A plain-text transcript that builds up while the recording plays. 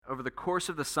over the course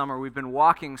of the summer, we've been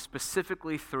walking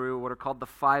specifically through what are called the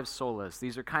five solas.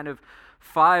 These are kind of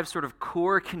five sort of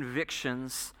core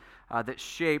convictions that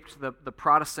shaped the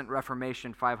Protestant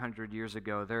Reformation 500 years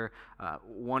ago. They're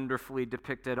wonderfully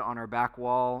depicted on our back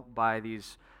wall by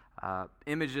these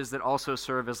images that also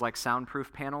serve as like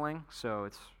soundproof paneling, so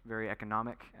it's very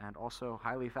economic and also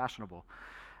highly fashionable.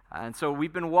 And so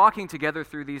we've been walking together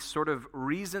through these sort of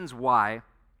reasons why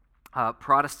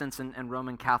Protestants and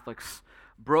Roman Catholics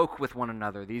broke with one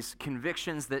another, these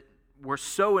convictions that were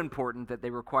so important that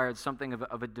they required something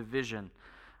of a division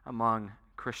among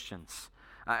Christians.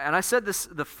 And I said this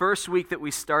the first week that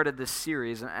we started this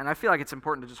series, and I feel like it's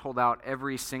important to just hold out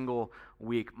every single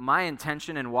week. My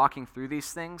intention in walking through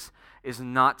these things is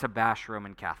not to bash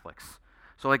Roman Catholics.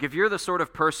 So like if you're the sort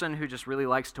of person who just really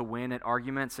likes to win at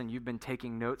arguments and you've been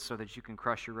taking notes so that you can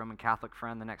crush your Roman Catholic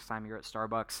friend the next time you're at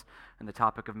Starbucks and the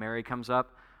topic of Mary comes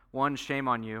up, one, shame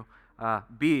on you.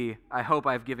 B, I hope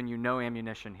I've given you no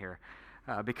ammunition here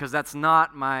because that's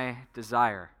not my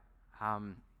desire.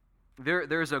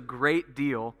 There's a great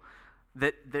deal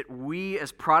that we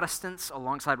as Protestants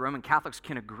alongside Roman Catholics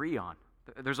can agree on.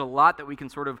 There's a lot that we can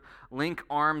sort of link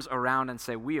arms around and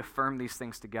say we affirm these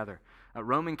things together.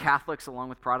 Roman Catholics, along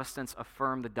with Protestants,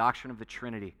 affirm the doctrine of the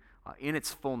Trinity in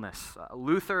its fullness.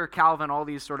 Luther, Calvin, all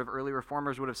these sort of early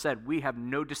reformers would have said we have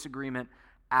no disagreement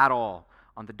at all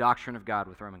on the doctrine of God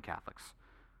with Roman Catholics.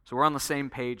 So we're on the same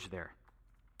page there.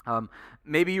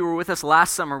 Maybe you were with us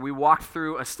last summer. We walked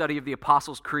through a study of the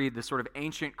Apostles' Creed, this sort of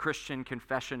ancient Christian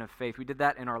confession of faith. We did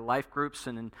that in our life groups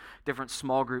and in different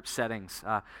small group settings.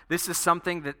 This is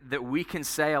something that we can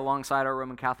say alongside our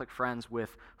Roman Catholic friends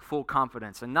with full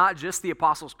confidence. And not just the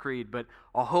Apostles' Creed, but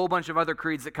a whole bunch of other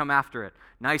creeds that come after it.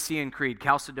 Nicene Creed,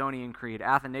 Chalcedonian Creed,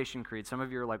 Athanasian Creed. Some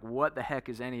of you are like, what the heck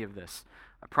is any of this?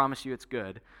 I promise you it's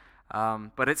good.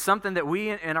 But it's something that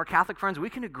we and our Catholic friends, we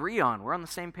can agree on. We're on the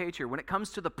same page here. When it comes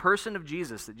to the person of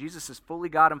Jesus, that Jesus is fully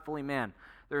God and fully man,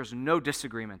 there's no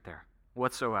disagreement there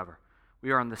whatsoever.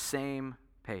 We are on the same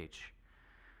page.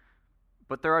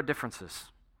 But there are differences.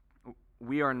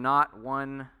 We are not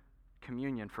one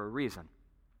communion for a reason.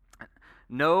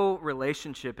 No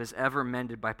relationship is ever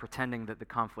mended by pretending that the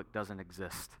conflict doesn't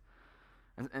exist.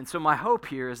 And so my hope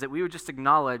here is that we would just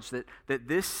acknowledge that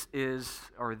this is,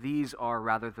 or these are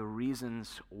rather, the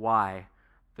reasons why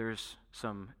there's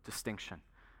some distinction.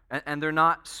 And they're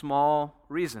not small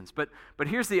reasons. But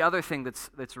here's the other thing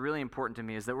that's really important to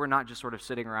me is that we're not just sort of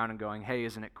sitting around and going, hey,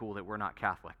 isn't it cool that we're not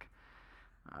Catholic?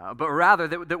 But rather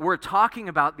that we're talking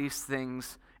about these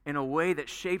things in a way that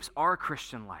shapes our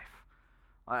Christian life.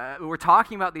 We're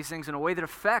talking about these things in a way that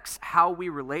affects how we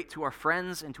relate to our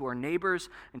friends and to our neighbors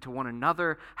and to one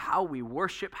another, how we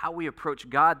worship, how we approach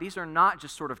God. These are not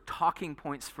just sort of talking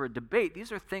points for a debate.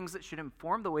 These are things that should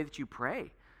inform the way that you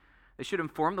pray. They should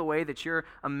inform the way that you're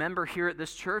a member here at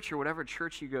this church or whatever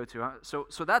church you go to.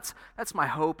 So that's my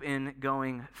hope in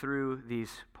going through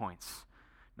these points.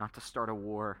 Not to start a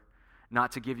war,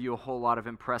 not to give you a whole lot of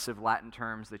impressive Latin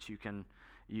terms that you can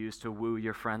use to woo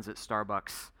your friends at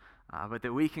Starbucks. But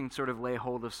that we can sort of lay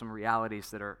hold of some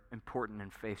realities that are important in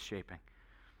faith shaping.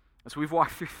 So we've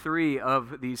walked through three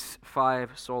of these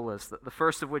five solas, the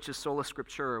first of which is sola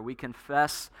scriptura. We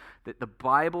confess that the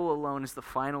Bible alone is the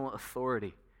final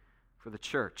authority for the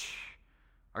church.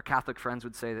 Our Catholic friends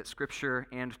would say that Scripture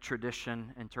and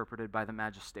tradition interpreted by the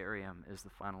magisterium is the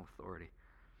final authority.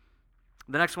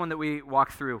 The next one that we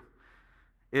walk through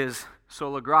is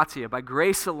sola gratia. By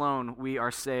grace alone we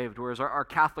are saved, whereas our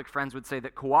Catholic friends would say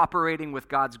that cooperating with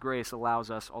God's grace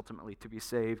allows us ultimately to be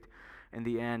saved in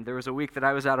the end. There was a week that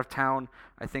I was out of town.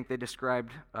 I think they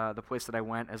described the place that I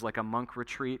went as like a monk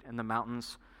retreat in the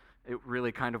mountains. It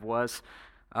really kind of was.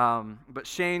 But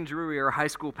Shane Drury, our high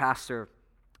school pastor,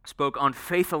 spoke on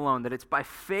faith alone, that it's by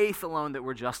faith alone that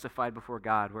we're justified before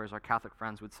God, whereas our Catholic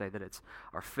friends would say that it's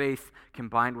our faith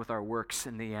combined with our works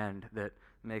in the end that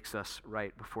makes us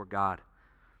right before God.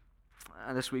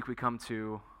 And this week we come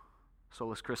to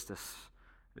Solus Christus.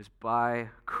 It is by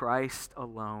Christ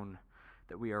alone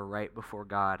that we are right before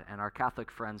God. And our Catholic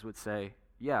friends would say,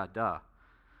 yeah, duh.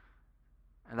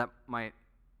 And that might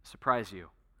surprise you.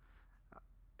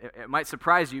 It might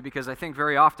surprise you because I think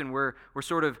very often we're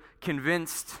sort of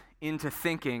convinced into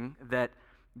thinking that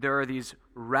there are these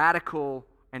radical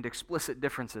and explicit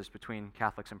differences between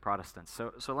Catholics and Protestants.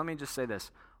 So let me just say this.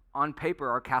 On paper,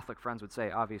 our Catholic friends would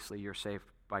say, obviously, you're saved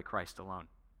by Christ alone.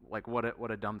 Like, what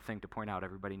a dumb thing to point out.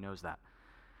 Everybody knows that.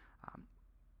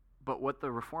 But what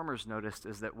the Reformers noticed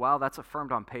is that while that's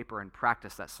affirmed on paper, in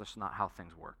practice, that's just not how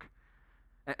things work.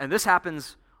 And this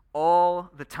happens all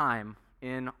the time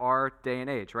in our day and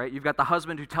age, right? You've got the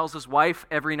husband who tells his wife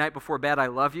every night before bed, I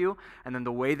love you, and then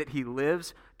the way that he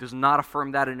lives does not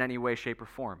affirm that in any way, shape, or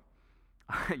form.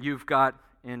 You've got,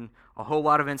 in a whole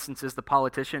lot of instances, the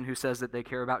politician who says that they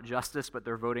care about justice, but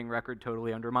their voting record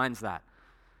totally undermines that.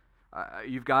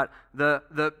 You've got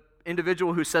the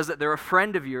individual who says that they're a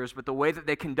friend of yours, but the way that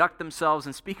they conduct themselves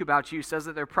and speak about you says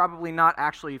that they're probably not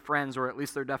actually friends, or at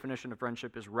least their definition of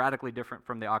friendship is radically different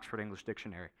from the Oxford English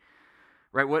Dictionary.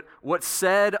 Right? What's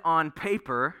said on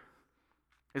paper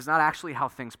is not actually how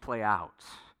things play out.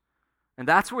 And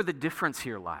that's where the difference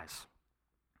here lies.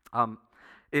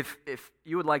 If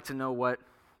you would like to know what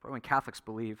Roman Catholics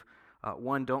believe,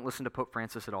 one, don't listen to Pope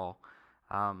Francis at all.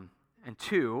 And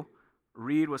two,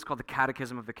 read what's called the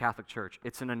Catechism of the Catholic Church.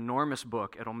 It's an enormous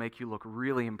book. It'll make you look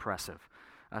really impressive.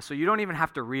 So you don't even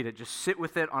have to read it. Just sit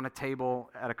with it on a table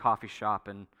at a coffee shop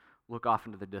and look off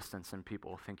into the distance, and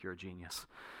people will think you're a genius.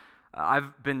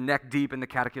 I've been neck deep in the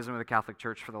Catechism of the Catholic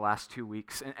Church for the last 2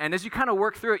 weeks. And as you kind of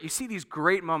work through it, you see these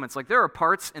great moments. Like, there are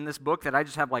parts in this book that I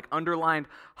just have like underlined,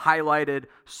 highlighted,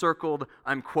 circled.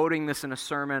 I'm quoting this in a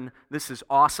sermon. This is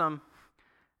awesome.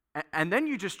 And then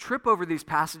you just trip over these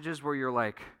passages where you're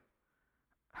like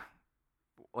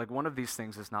one of these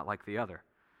things is not like the other.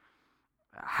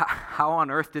 How on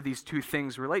earth did these two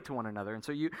things relate to one another? And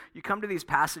so you come to these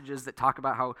passages that talk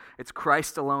about how it's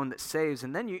Christ alone that saves,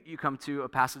 and then you come to a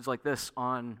passage like this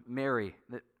on Mary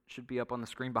that should be up on the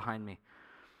screen behind me.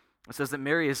 It says that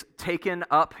Mary is taken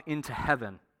up into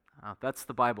heaven. That's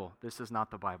the Bible. This is not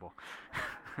the Bible.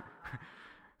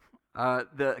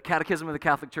 The Catechism of the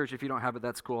Catholic Church, if you don't have it,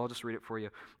 that's cool. I'll just read it for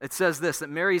you. It says this, that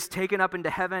Mary's taken up into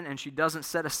heaven, and she doesn't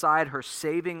set aside her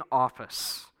saving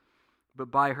office, but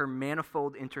by her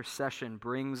manifold intercession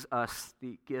brings us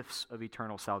the gifts of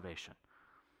eternal salvation.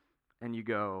 And you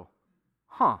go,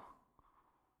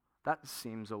 that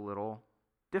seems a little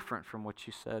different from what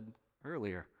you said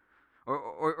earlier.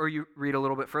 Or you read a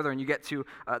little bit further and you get to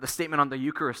the statement on the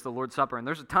Eucharist, the Lord's Supper, and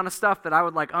there's a ton of stuff that I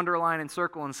would like underline and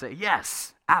circle and say,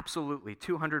 yes, absolutely,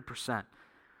 200%.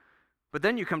 But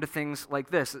then you come to things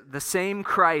like this. The same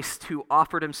Christ who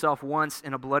offered himself once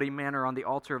in a bloody manner on the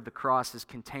altar of the cross is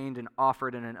contained and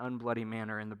offered in an unbloody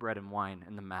manner in the bread and wine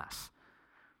in the Mass.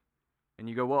 And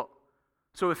you go, well,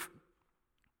 so if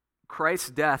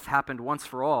Christ's death happened once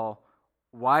for all,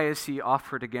 why is he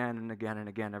offered again and again and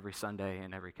again every Sunday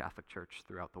in every Catholic church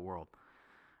throughout the world?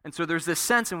 And so there's this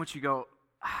sense in which you go,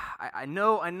 I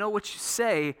know what you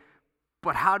say,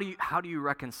 but how do you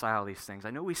reconcile these things? I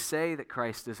know we say that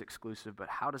Christ is exclusive, but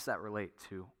how does that relate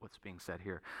to what's being said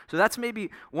here? So that's maybe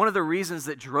one of the reasons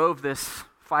that drove this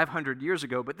 500 years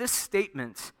ago, but this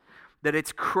statement that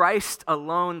it's Christ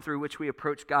alone through which we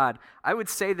approach God, I would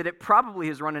say that it probably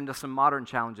has run into some modern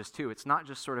challenges too. It's not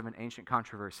just sort of an ancient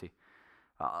controversy.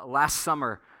 Last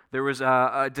summer, there was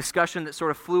a discussion that sort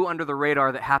of flew under the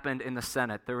radar that happened in the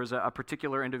Senate. There was a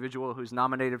particular individual who's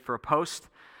nominated for a post,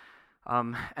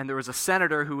 and there was a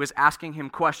senator who was asking him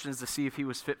questions to see if he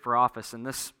was fit for office. And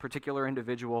this particular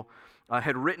individual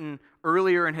had written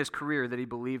earlier in his career that he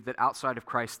believed that outside of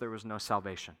Christ there was no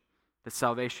salvation, that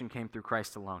salvation came through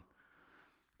Christ alone.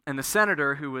 And the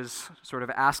senator who was sort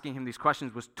of asking him these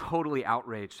questions was totally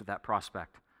outraged at that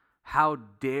prospect. How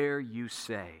dare you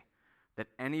say that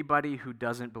anybody who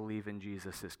doesn't believe in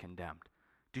Jesus is condemned?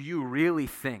 Do you really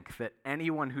think that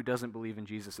anyone who doesn't believe in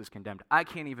Jesus is condemned? I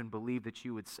can't even believe that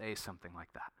you would say something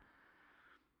like that.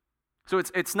 So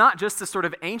it's not just this sort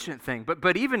of ancient thing,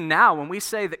 but even now when we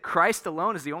say that Christ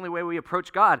alone is the only way we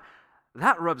approach God,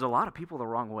 that rubs a lot of people the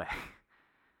wrong way.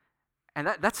 And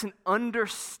that's an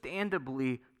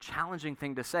understandably challenging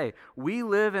thing to say. We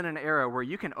live in an era where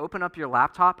you can open up your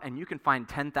laptop and you can find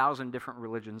 10,000 different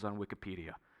religions on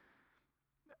Wikipedia.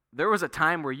 There was a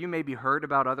time where you maybe heard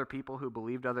about other people who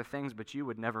believed other things, but you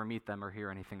would never meet them or hear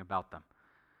anything about them.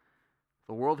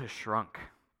 The world has shrunk.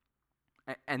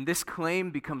 And this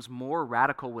claim becomes more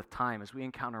radical with time as we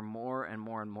encounter more and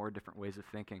more and more different ways of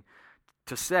thinking.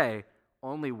 To say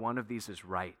only one of these is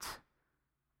right,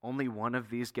 only one of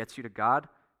these gets you to God,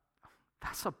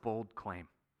 that's a bold claim.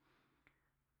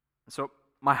 So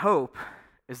my hope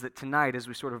is that tonight, as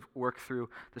we sort of work through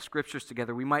the scriptures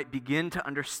together, we might begin to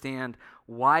understand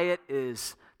why it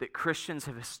is that Christians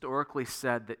have historically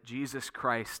said that Jesus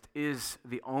Christ is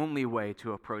the only way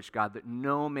to approach God, that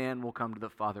no man will come to the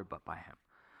Father but by him.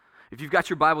 If you've got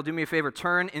your Bible, do me a favor,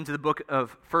 turn into the book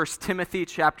of 1 Timothy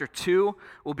chapter 2.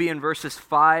 We'll be in verses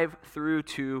 5 through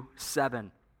to 7.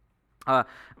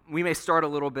 We may start a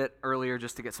little bit earlier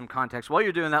just to get some context. While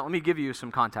you're doing that, let me give you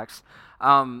some context.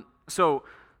 So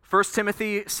 1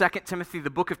 Timothy, 2 Timothy, the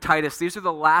book of Titus, these are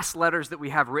the last letters that we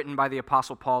have written by the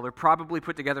Apostle Paul. They're probably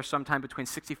put together sometime between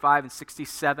 65 and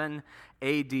 67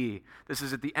 AD. This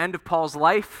is at the end of Paul's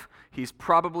life. He's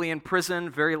probably in prison,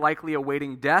 very likely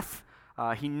awaiting death.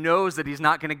 He knows that he's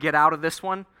not going to get out of this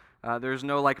one. There's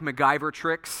no like MacGyver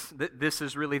tricks. This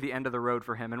is really the end of the road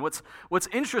for him. And what's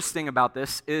interesting about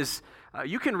this is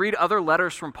you can read other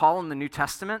letters from Paul in the New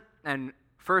Testament, and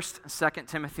 1st, 2nd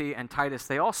Timothy, and Titus,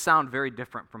 they all sound very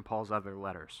different from Paul's other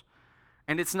letters.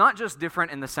 And it's not just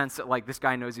different in the sense that like this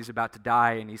guy knows he's about to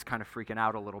die and he's kind of freaking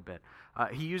out a little bit.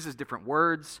 He uses different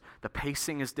words, the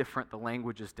pacing is different, the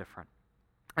language is different.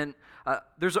 And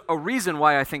there's a reason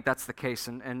why I think that's the case,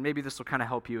 and maybe this will kind of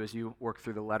help you as you work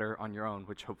through the letter on your own,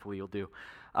 which hopefully you'll do.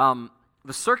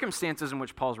 The circumstances in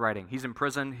which Paul's writing, he's in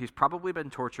prison, he's probably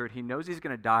been tortured, he knows he's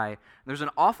going to die. There's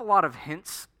an awful lot of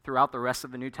hints throughout the rest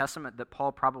of the New Testament that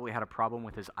Paul probably had a problem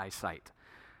with his eyesight.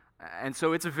 And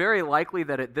so it's very likely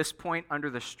that at this point,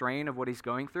 under the strain of what he's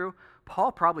going through,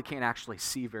 Paul probably can't actually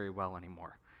see very well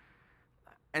anymore.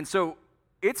 And so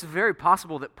it's very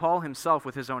possible that Paul himself,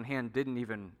 with his own hand, didn't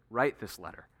even write this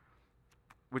letter,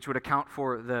 which would account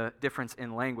for the difference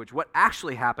in language. What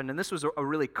actually happened, and this was a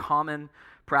really common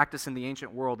practice in the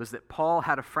ancient world, is that Paul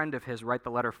had a friend of his write the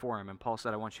letter for him, and Paul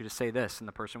said, I want you to say this, and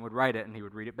the person would write it, and he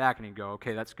would read it back, and he'd go,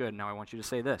 okay, that's good, now I want you to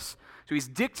say this. So he's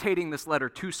dictating this letter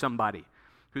to somebody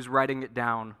who's writing it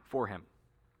down for him.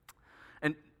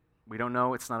 And we don't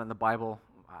know, it's not in the Bible,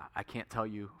 I can't tell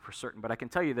you for certain, but I can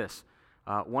tell you this.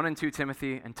 1 and 2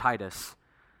 Timothy and Titus,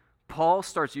 Paul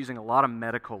starts using a lot of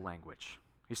medical language.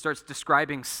 He starts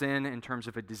describing sin in terms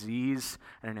of a disease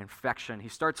and an infection. He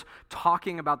starts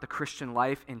talking about the Christian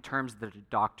life in terms that a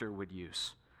doctor would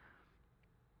use.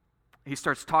 He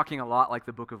starts talking a lot like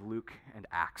the book of Luke and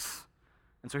Acts.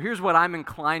 And so here's what I'm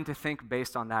inclined to think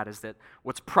based on that, is that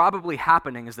what's probably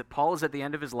happening is that Paul is at the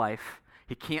end of his life.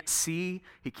 He can't see,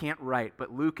 he can't write,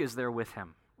 but Luke is there with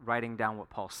him, writing down what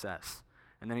Paul says.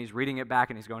 And then he's reading it back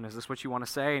and he's going, is this what you want to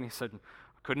say? And he said,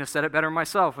 couldn't have said it better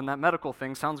myself, and that medical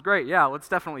thing sounds great. Yeah, let's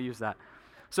definitely use that.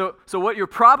 So what you're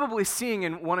probably seeing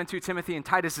in 1 and 2 Timothy and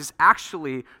Titus is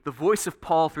actually the voice of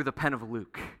Paul through the pen of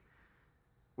Luke,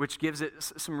 which gives it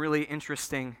some really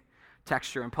interesting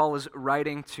texture. And Paul is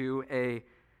writing to a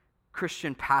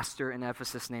Christian pastor in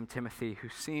Ephesus named Timothy, who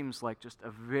seems like just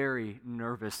a very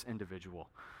nervous individual.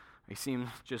 He seems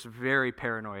just very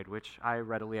paranoid, which I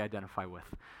readily identify with.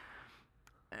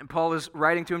 And Paul is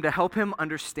writing to him to help him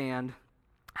understand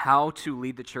how to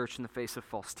lead the church in the face of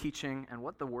false teaching and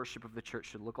what the worship of the church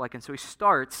should look like. And so he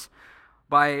starts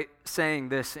by saying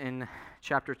this in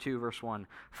chapter 2, verse 1.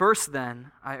 First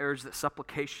then, I urge that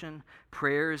supplication,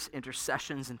 prayers,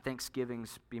 intercessions, and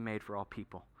thanksgivings be made for all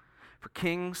people, for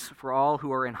kings, for all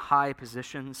who are in high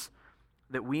positions,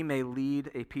 that we may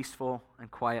lead a peaceful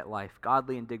and quiet life,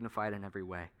 godly and dignified in every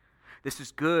way. This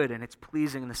is good and it's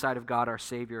pleasing in the sight of God our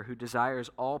Savior, who desires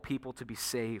all people to be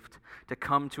saved, to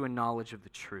come to a knowledge of the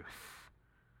truth.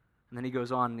 And then he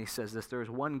goes on and he says this, there is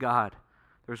one God,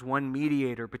 there's one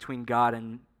mediator between God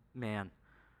and man.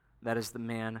 That is the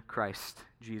man, Christ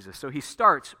Jesus. So he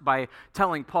starts by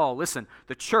telling Paul, listen,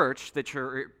 the church that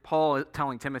Paul is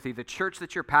telling Timothy, the church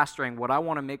that you're pastoring, what I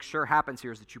want to make sure happens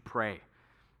here is that you pray.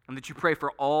 And that you pray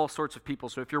for all sorts of people.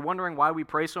 So if you're wondering why we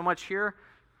pray so much here,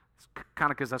 it's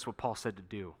kind of because that's what Paul said to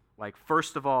do. Like,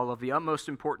 first of all, of the utmost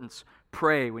importance,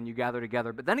 pray when you gather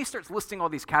together. But then he starts listing all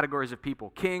these categories of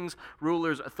people: kings,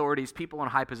 rulers, authorities, people in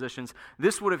high positions.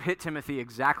 This would have hit Timothy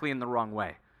exactly in the wrong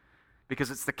way,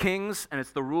 because it's the kings and it's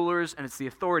the rulers and it's the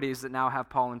authorities that now have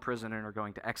Paul in prison and are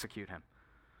going to execute him.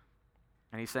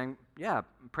 And he's saying, yeah,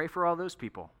 pray for all those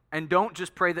people. And don't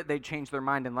just pray that they change their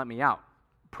mind and let me out.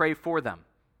 Pray for them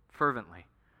fervently.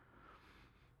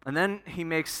 And then he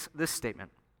makes this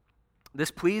statement. This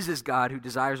pleases God, who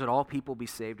desires that all people be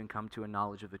saved and come to a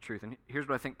knowledge of the truth. And here's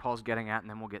what I think Paul's getting at, and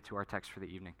then we'll get to our text for the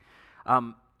evening.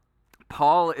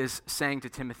 Paul is saying to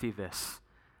Timothy this.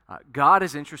 God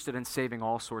is interested in saving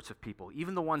all sorts of people,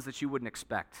 even the ones that you wouldn't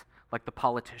expect, like the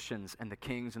politicians and the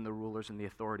kings and the rulers and the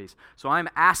authorities. So I'm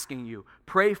asking you,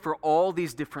 pray for all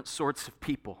these different sorts of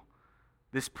people.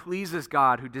 This pleases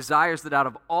God, who desires that out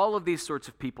of all of these sorts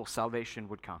of people, salvation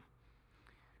would come.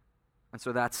 And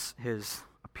so that's his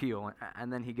appeal.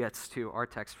 And then he gets to our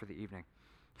text for the evening.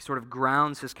 He sort of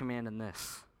grounds his command in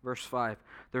this. Verse 5,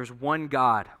 there's one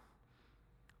God.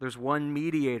 There's one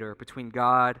mediator between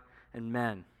God and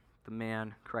men, the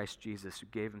man, Christ Jesus, who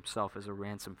gave himself as a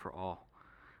ransom for all,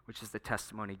 which is the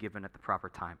testimony given at the proper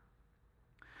time.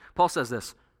 Paul says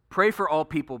this, pray for all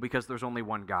people because there's only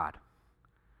one God.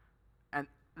 And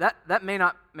that may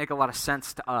not make a lot of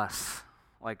sense to us,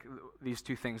 like these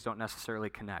two things don't necessarily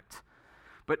connect.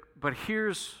 But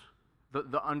here's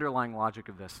the underlying logic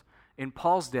of this. In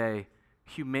Paul's day,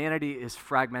 humanity is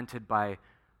fragmented by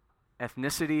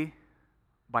ethnicity,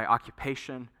 by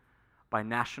occupation, by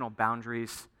national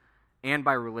boundaries, and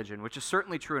by religion, which is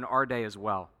certainly true in our day as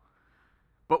well.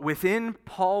 But within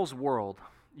Paul's world,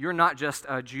 you're not just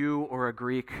a Jew or a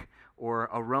Greek or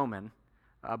a Roman,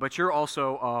 but you're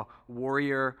also a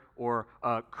warrior or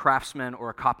a craftsman or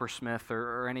a coppersmith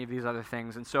or any of these other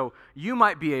things. And so you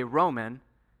might be a Roman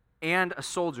and a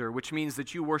soldier, which means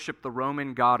that you worship the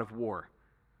Roman god of war.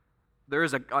 There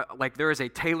is a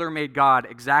tailor-made god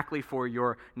exactly for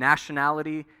your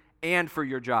nationality and for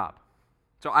your job.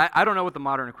 So I don't know what the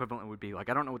modern equivalent would be like.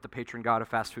 I don't know what the patron god of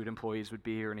fast food employees would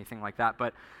be or anything like that.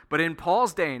 But in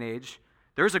Paul's day and age,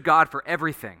 there's a god for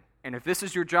everything. And if this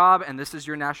is your job and this is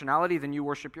your nationality, then you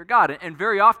worship your God. And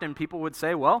very often people would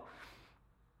say, well,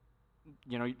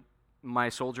 my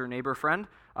soldier neighbor friend,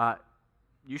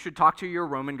 you should talk to your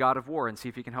Roman god of war and see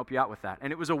if he can help you out with that.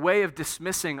 And it was a way of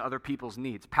dismissing other people's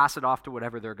needs. Pass it off to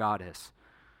whatever their god is.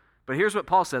 But here's what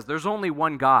Paul says. There's only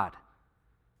one God,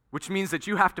 which means that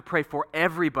you have to pray for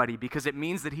everybody because it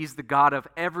means that he's the God of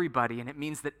everybody, and it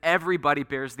means that everybody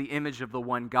bears the image of the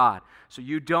one God. So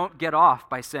you don't get off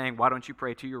by saying, why don't you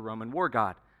pray to your Roman war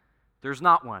god? There's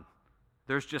not one.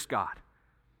 There's just God.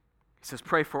 He says,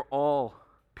 pray for all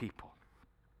people.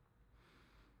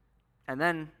 And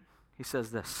then he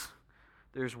says this,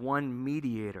 there's one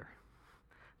mediator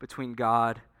between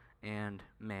God and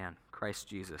man, Christ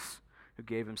Jesus, who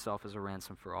gave himself as a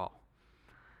ransom for all.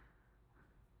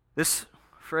 This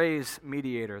phrase,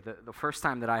 mediator, the first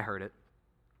time that I heard it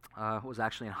was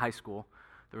actually in high school.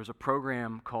 There was a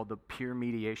program called the Peer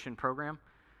Mediation Program.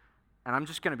 And I'm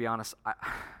just going to be honest, I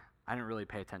didn't really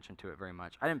pay attention to it very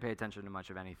much. I didn't pay attention to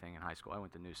much of anything in high school. I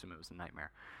went to Newsom. It was a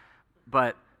nightmare.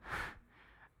 But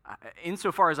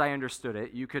insofar as I understood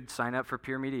it, you could sign up for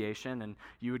peer mediation and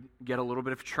you would get a little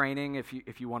bit of training if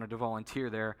you wanted to volunteer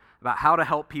there about how to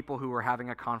help people who were having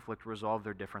a conflict resolve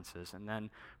their differences. And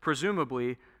then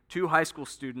presumably 2 high school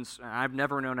students, and I've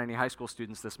never known any high school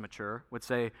students this mature, would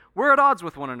say, we're at odds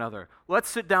with one another. Let's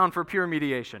sit down for peer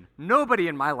mediation. Nobody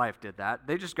in my life did that.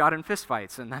 They just got in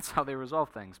fistfights, and that's how they resolve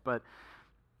things. But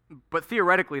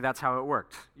theoretically, that's how it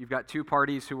worked. You've got 2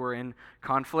 parties who are in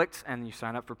conflict, and you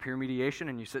sign up for peer mediation,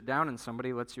 and you sit down, and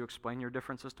somebody lets you explain your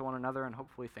differences to one another, and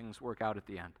hopefully things work out at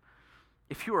the end.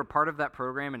 If you were a part of that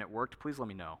program and it worked, please let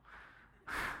me know.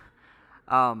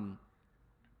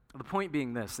 The point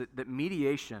being this, that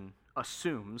mediation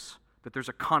assumes that there's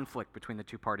a conflict between the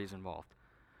 2 parties involved.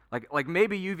 Like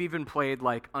maybe you've even played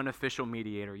like unofficial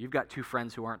mediator. You've got 2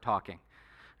 friends who aren't talking.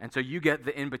 And so you get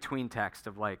the in-between text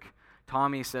of like,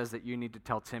 Tommy says that you need to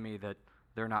tell Timmy that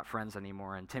they're not friends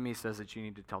anymore, and Timmy says that you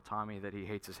need to tell Tommy that he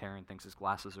hates his hair and thinks his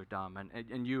glasses are dumb,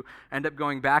 and you end up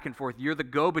going back and forth. You're the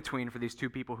go-between for these 2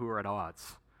 people who are at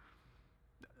odds.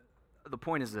 The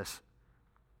point is this,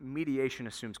 mediation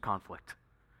assumes conflict.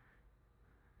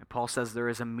 And Paul says there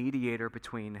is a mediator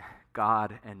between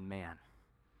God and man,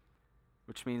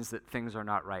 which means that things are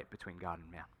not right between God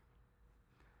and man.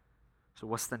 So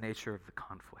what's the nature of the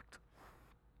conflict?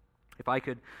 If I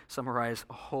could summarize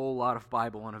a whole lot of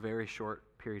Bible in a very short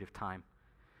period of time,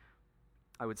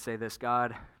 I would say this: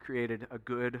 God created a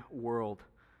good world,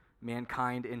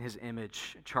 mankind in his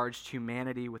image, charged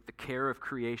humanity with the care of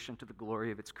creation to the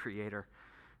glory of its creator.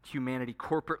 Humanity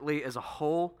corporately as a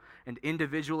whole and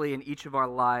individually in each of our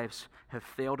lives have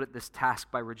failed at this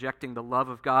task by rejecting the love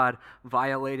of God,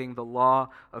 violating the law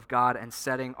of God, and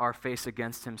setting our face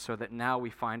against him, so that now we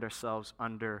find ourselves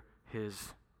under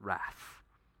his wrath.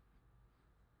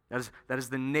 That is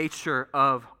the nature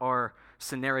of our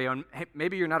scenario. And hey,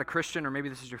 maybe you're not a Christian, or maybe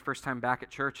this is your first time back at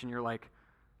church, and you're like,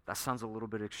 that sounds a little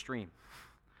bit extreme.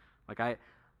 Like I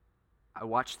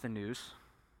watch the news.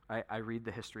 I read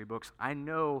the history books. I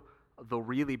know the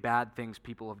really bad things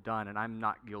people have done, and I'm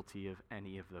not guilty of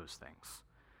any of those things.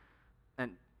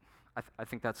 And I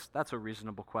think that's a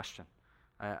reasonable question.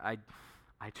 I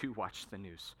too watch the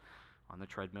news on the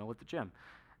treadmill at the gym.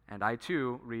 And I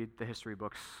too read the history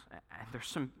books, and there's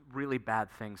some really bad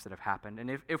things that have happened.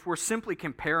 And if we're simply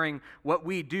comparing what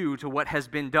we do to what has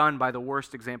been done by the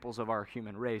worst examples of our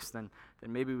human race, then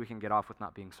maybe we can get off with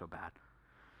not being so bad.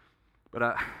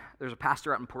 But there's a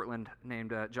pastor out in Portland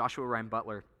named Joshua Ryan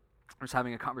Butler. I was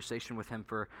having a conversation with him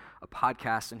for a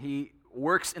podcast, and he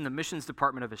works in the missions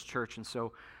department of his church. And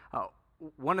so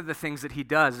one of the things that he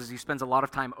does is he spends a lot of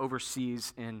time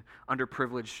overseas in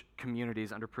underprivileged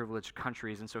communities, underprivileged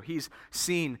countries. And so he's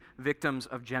seen victims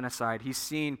of genocide. He's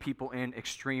seen people in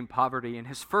extreme poverty. And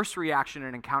his first reaction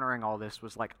in encountering all this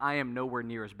was like, I am nowhere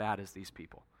near as bad as these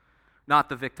people. not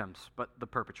the victims, but the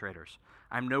perpetrators.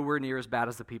 I'm nowhere near as bad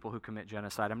as the people who commit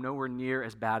genocide. I'm nowhere near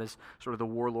as bad as sort of the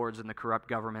warlords and the corrupt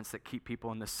governments that keep people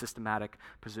in this systematic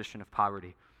position of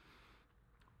poverty.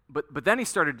 But then he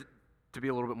started to be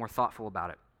a little bit more thoughtful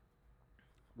about it.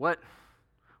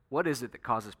 What is it that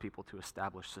causes people to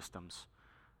establish systems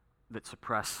that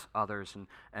suppress others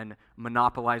and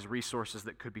monopolize resources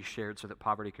that could be shared so that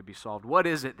poverty could be solved? What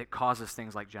is it that causes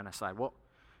things like genocide? Well,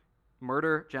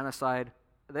 murder, genocide,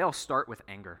 they all start with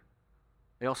anger.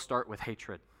 They all start with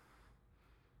hatred.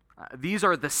 These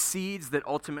are the seeds that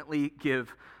ultimately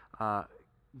give up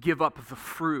the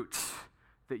fruit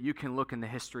that you can look in the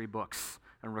history books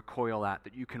and recoil at,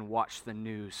 that you can watch the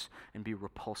news and be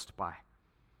repulsed by.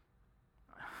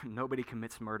 Nobody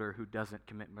commits murder who doesn't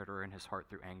commit murder in his heart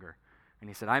through anger. And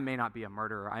he said, I may not be a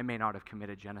murderer, I may not have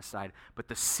committed genocide, but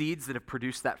the seeds that have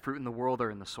produced that fruit in the world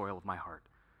are in the soil of my heart.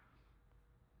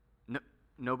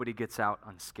 Nobody gets out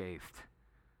unscathed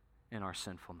in our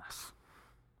sinfulness.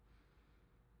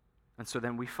 And so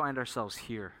then we find ourselves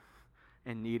here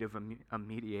in need of a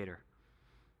mediator.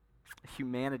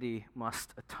 Humanity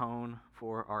must atone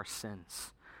for our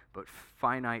sins, but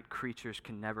finite creatures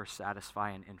can never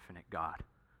satisfy an infinite God.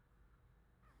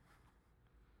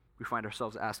 We find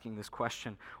ourselves asking this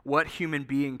question: what human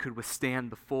being could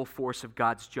withstand the full force of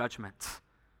God's judgment?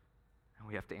 And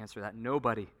we have to answer that: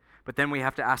 nobody. But then we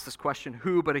have to ask this question: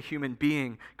 who but a human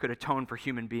being could atone for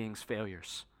human beings'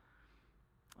 failures?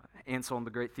 Anselm, the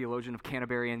great theologian of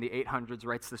Canterbury in the 800s,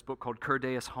 writes this book called Cur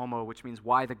Deus Homo, which means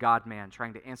why the God-man,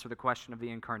 trying to answer the question of the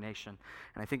incarnation.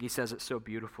 And I think he says it so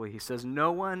beautifully. He says,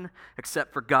 no one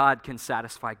except for God can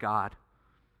satisfy God.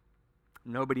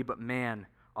 Nobody but man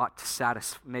ought to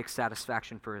make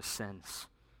satisfaction for his sins.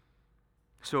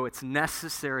 So it's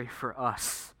necessary for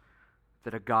us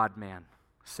that a God-man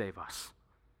save us.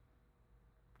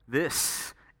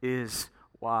 This is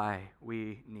why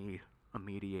we need a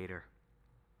mediator.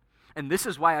 And this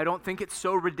is why I don't think it's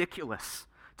so ridiculous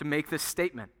to make this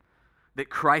statement that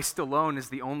Christ alone is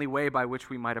the only way by which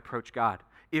we might approach God.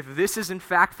 If this is in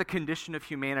fact the condition of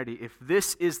humanity, if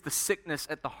this is the sickness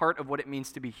at the heart of what it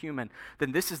means to be human,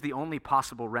 then this is the only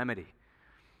possible remedy.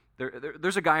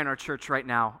 There's a guy in our church right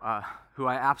now who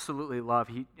I absolutely love.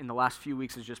 He, in the last few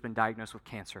weeks, has just been diagnosed with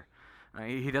cancer.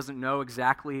 He doesn't know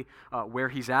exactly where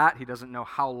he's at. He doesn't know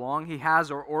how long he has,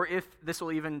 or if this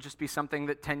will even just be something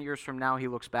that 10 years from now he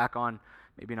looks back on,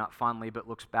 maybe not fondly, but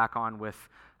looks back on with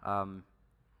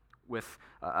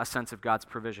a sense of God's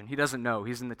provision. He doesn't know.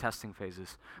 He's in the testing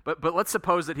phases. But let's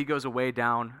suppose that he goes away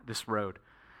down this road,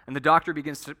 and the doctor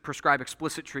begins to prescribe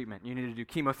explicit treatment. You need to do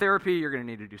chemotherapy. You're going to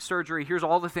need to do surgery. Here's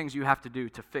all the things you have to do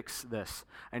to fix this.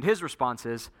 And his response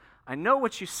is, I know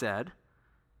what you said.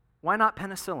 Why not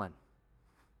penicillin?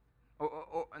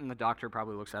 And the doctor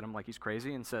probably looks at him like he's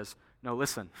crazy and says, no,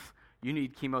 listen, you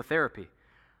need chemotherapy.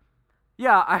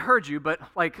 Yeah, I heard you, but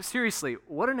seriously,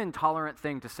 what an intolerant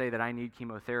thing to say that I need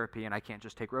chemotherapy and I can't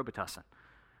just take Robitussin.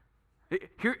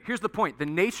 Here's the point. The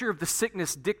nature of the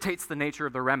sickness dictates the nature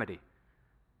of the remedy.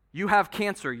 You have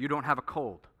cancer, you don't have a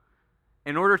cold.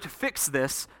 In order to fix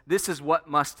this, this is what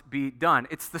must be done.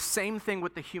 It's the same thing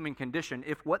with the human condition.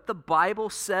 If what the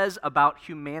Bible says about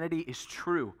humanity is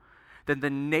true, then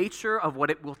the nature of what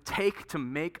it will take to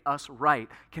make us right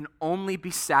can only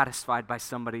be satisfied by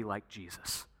somebody like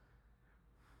Jesus.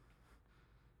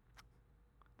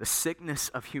 The sickness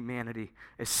of humanity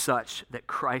is such that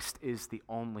Christ is the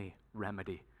only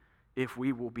remedy. If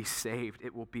we will be saved,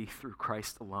 it will be through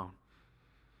Christ alone.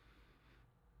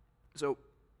 So,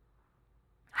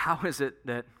 how is it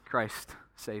that Christ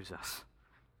saves us?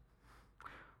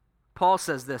 Paul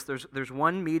says this, there's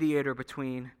one mediator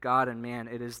between God and man.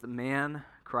 It is the man,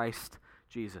 Christ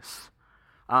Jesus.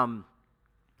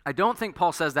 I don't think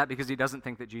Paul says that because he doesn't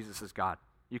think that Jesus is God.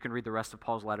 You can read the rest of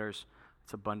Paul's letters.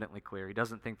 It's abundantly clear. He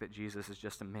doesn't think that Jesus is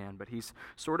just a man, but he's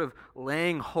sort of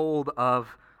laying hold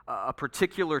of a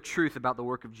particular truth about the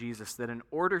work of Jesus, that in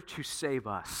order to save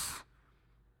us,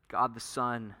 God the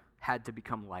Son had to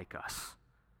become like us.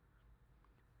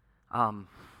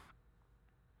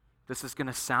 This is going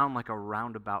to sound like a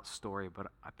roundabout story, but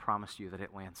I promise you that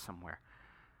it lands somewhere.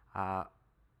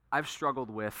 I've struggled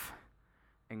with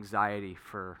anxiety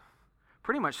for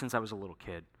pretty much since I was a little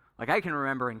kid. I can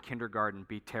remember in kindergarten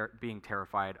being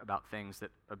terrified about things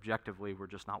that objectively were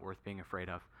just not worth being afraid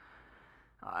of.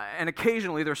 And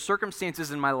occasionally there's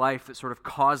circumstances in my life that sort of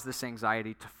cause this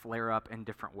anxiety to flare up in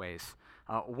different ways.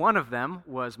 One of them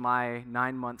was my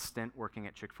 9-month stint working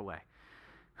at Chick-fil-A.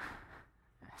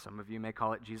 Some of you may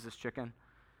call it Jesus Chicken.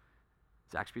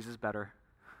 Zaxby's is better.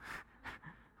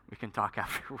 We can talk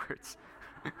afterwards.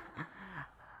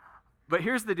 But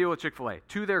here's the deal with Chick-fil-A,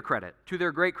 to their credit, to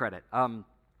their great credit.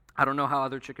 I don't know how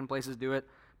other chicken places do it,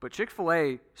 but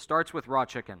Chick-fil-A starts with raw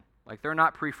chicken. Like, they're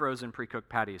not pre-frozen, pre-cooked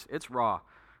patties. It's raw,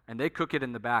 and they cook it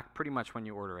in the back pretty much when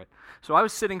you order it. So I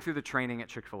was sitting through the training at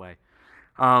Chick-fil-A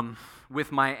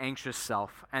with my anxious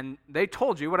self, and they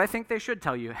told you what I think they should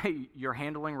tell you. Hey, you're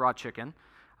handling raw chicken.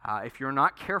 If you're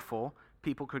not careful,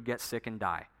 people could get sick and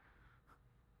die.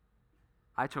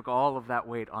 I took all of that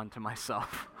weight onto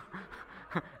myself,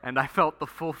 and I felt the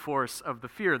full force of the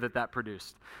fear that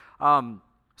produced.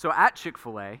 So at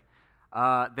Chick-fil-A,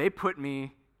 they put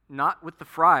me not with the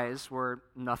fries where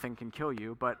nothing can kill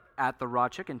you, but at the raw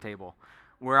chicken table,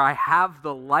 where I have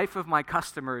the life of my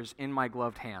customers in my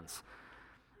gloved hands.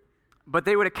 But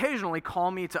they would occasionally call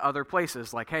me to other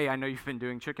places, like, hey, I know you've been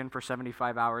doing chicken for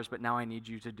 75 hours, but now I need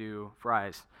you to do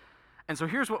fries. And so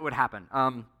here's what would happen.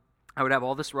 I would have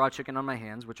all this raw chicken on my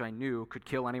hands, which I knew could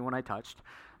kill anyone I touched.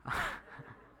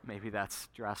 Maybe that's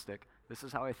drastic. This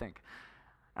is how I think.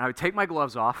 And I would take my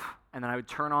gloves off, and then I would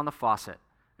turn on the faucet,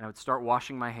 and I would start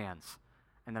washing my hands.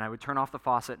 And then I would turn off the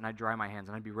faucet, and I'd dry my hands,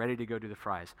 and I'd be ready to go do the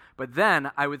fries. But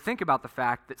then I would think about the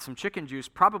fact that some chicken juice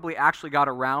probably actually got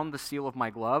around the seal of my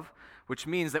glove, which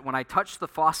means that when I touched the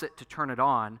faucet to turn it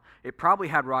on, it probably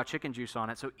had raw chicken juice on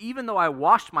it. So even though I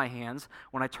washed my hands,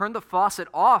 when I turned the faucet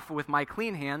off with my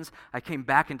clean hands, I came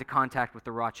back into contact with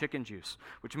the raw chicken juice,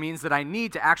 which means that I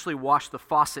need to actually wash the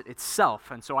faucet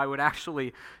itself. And so I would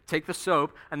actually take the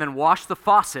soap and then wash the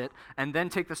faucet, and then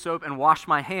take the soap and wash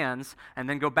my hands, and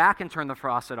then go back and turn the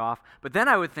faucet off. But then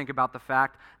I would think about the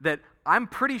fact that I'm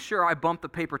pretty sure I bumped the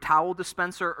paper towel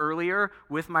dispenser earlier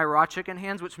with my raw chicken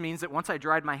hands, which means that once I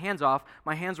dried my hands off,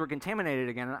 my hands were contaminated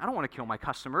again, and I don't want to kill my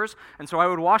customers. And so I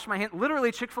would wash my hands.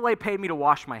 Literally, Chick-fil-A paid me to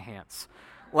wash my hands.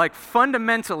 Like,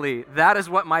 fundamentally, that is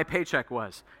what my paycheck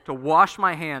was, to wash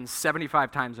my hands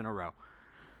 75 times in a row.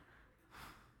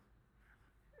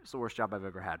 It's the worst job I've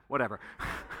ever had. Whatever.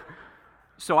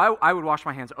 So I would wash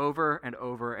my hands over and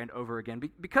over and over again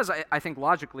because I think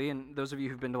logically, and those of you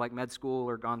who've been to like med school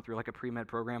or gone through like a pre-med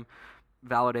program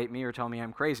validate me or tell me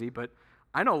I'm crazy, but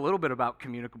I know a little bit about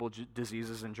communicable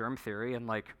diseases and germ theory, and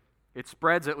like it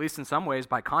spreads, at least in some ways,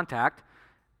 by contact.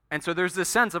 And so there's this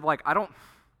sense of like, I don't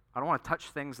want to touch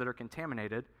things that are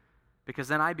contaminated because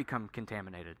then I become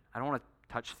contaminated. I don't want to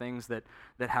touch things that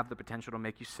have the potential to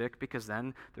make you sick, because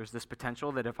then there's this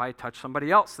potential that if I touch somebody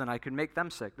else, then I could make them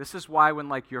sick. This is why when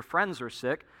like your friends are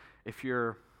sick, if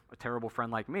you're a terrible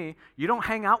friend like me, you don't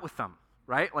hang out with them,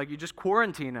 right? Like you just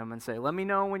quarantine them and say, let me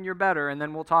know when you're better and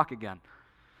then we'll talk again.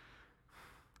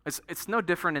 It's no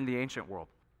different in the ancient world,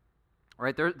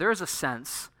 right? There's a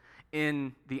sense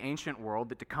in the ancient world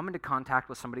that to come into contact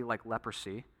with somebody like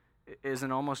leprosy is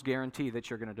an almost guarantee that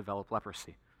you're going to develop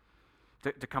leprosy.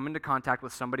 To come into contact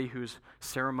with somebody who's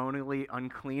ceremonially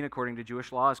unclean according to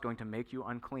Jewish law is going to make you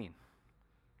unclean.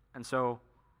 And so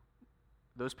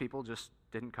those people just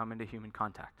didn't come into human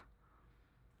contact.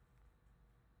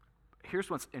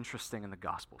 Here's what's interesting in the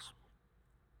Gospels.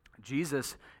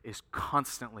 Jesus is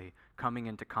constantly coming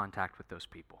into contact with those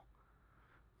people.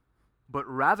 But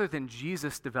rather than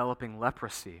Jesus developing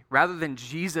leprosy, rather than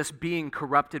Jesus being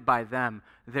corrupted by them,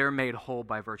 they're made whole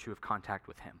by virtue of contact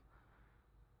with him.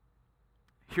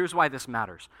 Here's why this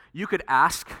matters. You could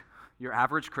ask your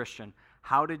average Christian,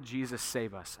 how did Jesus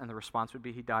save us? And the response would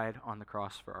be, he died on the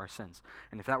cross for our sins.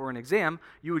 And if that were an exam,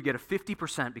 you would get a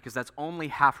 50% because that's only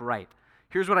half right.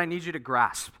 Here's what I need you to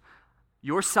grasp.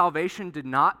 Your salvation did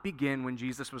not begin when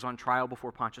Jesus was on trial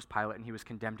before Pontius Pilate and he was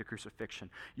condemned to crucifixion.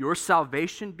 Your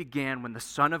salvation began when the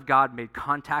Son of God made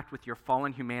contact with your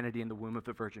fallen humanity in the womb of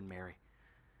the Virgin Mary.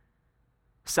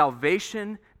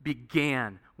 Salvation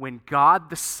began when God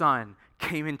the Son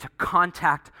came into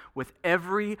contact with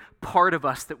every part of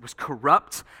us that was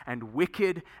corrupt and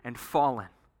wicked and fallen.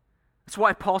 That's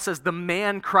why Paul says the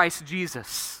man Christ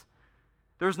Jesus.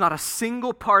 There's not a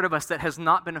single part of us that has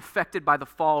not been affected by the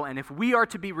fall, and if we are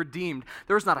to be redeemed,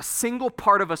 there's not a single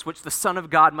part of us which the Son of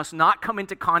God must not come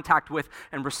into contact with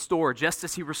and restore, just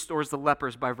as he restores the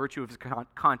lepers by virtue of his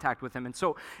contact with him. And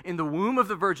so, in the womb of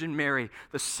the Virgin Mary,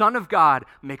 the Son of God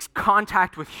makes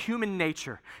contact with human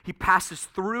nature. He passes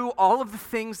through all of the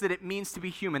things that it means to be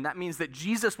human. That means that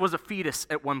Jesus was a fetus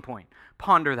at one point.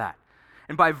 Ponder that.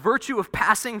 And by virtue of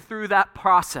passing through that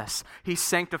process, he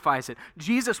sanctifies it.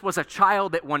 Jesus was a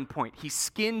child at one point. He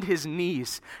skinned his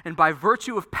knees. And by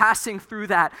virtue of passing through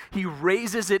that, he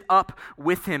raises it up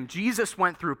with him. Jesus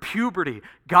went through puberty.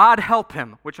 God help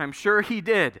him, which I'm sure he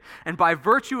did. And by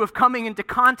virtue of coming into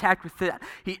contact with it,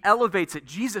 he elevates it.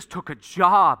 Jesus took a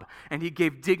job and he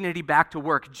gave dignity back to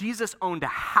work. Jesus owned a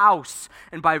house,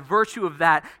 and by virtue of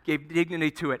that, gave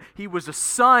dignity to it. He was a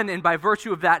son, and by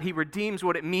virtue of that, he redeems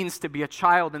what it means to be a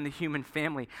child in the human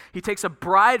family. He takes a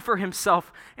bride for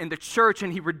himself in the church,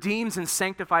 and he redeems and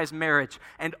sanctifies marriage.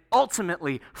 And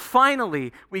ultimately,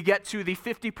 finally, we get to the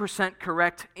 50%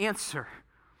 correct answer.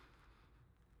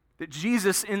 That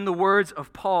Jesus, in the words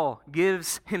of Paul,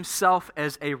 gives himself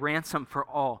as a ransom for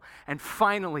all. And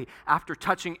finally, after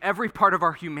touching every part of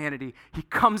our humanity, he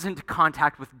comes into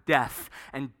contact with death.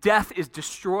 And death is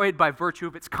destroyed by virtue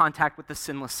of its contact with the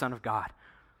sinless Son of God.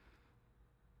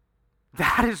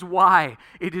 That is why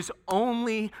it is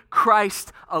only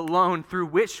Christ alone through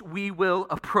which we will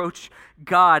approach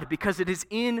God, because it is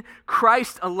in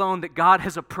Christ alone that God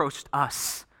has approached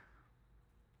us.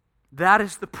 That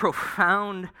is the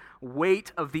profound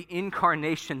weight of the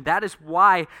incarnation. That is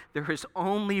why there is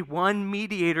only one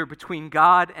mediator between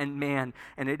God and man,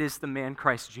 and it is the man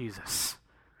Christ Jesus.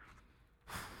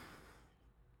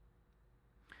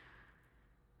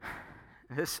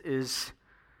 This is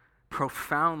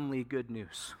profoundly good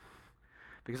news.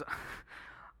 Because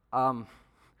I'll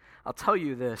tell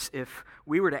you this, if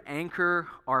we were to anchor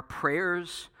our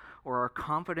prayers or our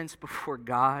confidence before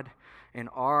God in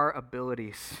our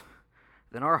abilities,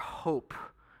 then our hope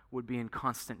would be in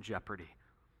constant jeopardy.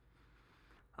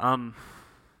 I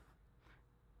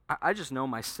just know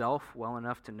myself well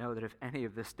enough to know that if any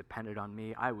of this depended on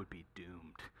me, I would be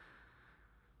doomed.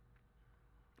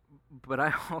 But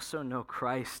I also know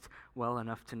Christ well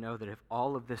enough to know that if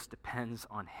all of this depends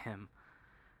on him,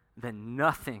 then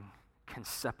nothing can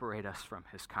separate us from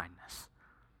his kindness.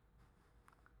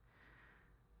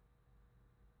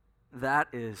 That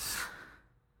is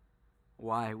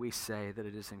why we say that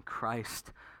it is in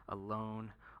Christ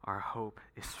alone our hope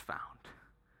is found.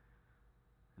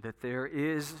 That there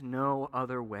is no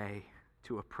other way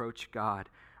to approach God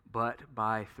but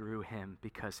through him,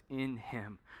 because in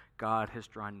him God has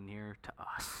drawn near to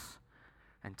us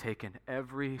and taken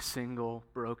every single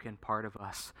broken part of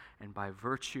us, and by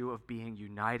virtue of being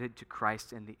united to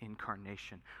Christ in the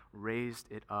incarnation,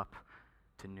 raised it up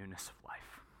to newness of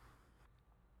life.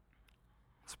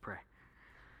 Let's pray.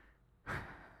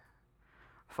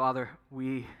 Father,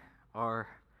 we are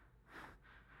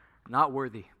not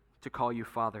worthy to call you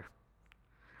Father.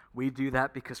 We do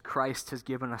that because Christ has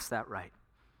given us that right.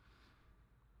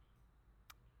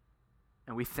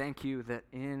 And we thank you that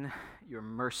in your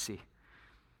mercy,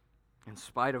 in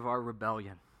spite of our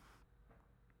rebellion,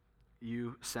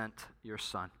 you sent your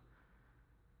Son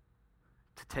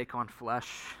to take on flesh,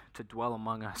 to dwell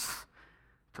among us,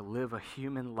 to live a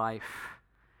human life,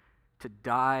 to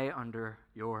die under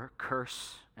your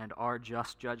curse and our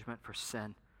just judgment for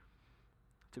sin,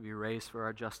 to be raised for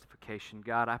our justification.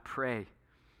 God, I pray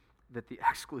that the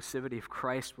exclusivity of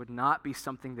Christ would not be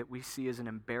something that we see as an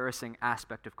embarrassing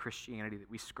aspect of Christianity that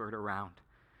we skirt around,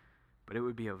 but it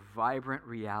would be a vibrant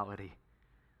reality,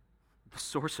 the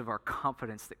source of our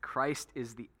confidence that Christ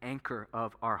is the anchor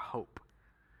of our hope,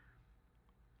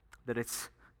 that it's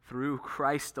through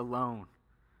Christ alone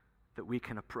that we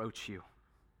can approach you.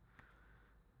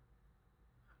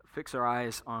 Fix our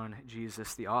eyes on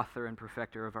Jesus, the author and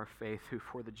perfecter of our faith, who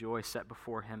for the joy set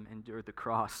before him endured the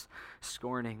cross,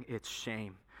 scorning its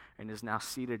shame, and is now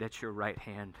seated at your right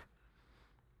hand.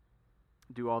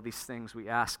 Do all these things we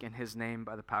ask in his name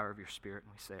by the power of your Spirit,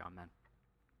 and we say amen.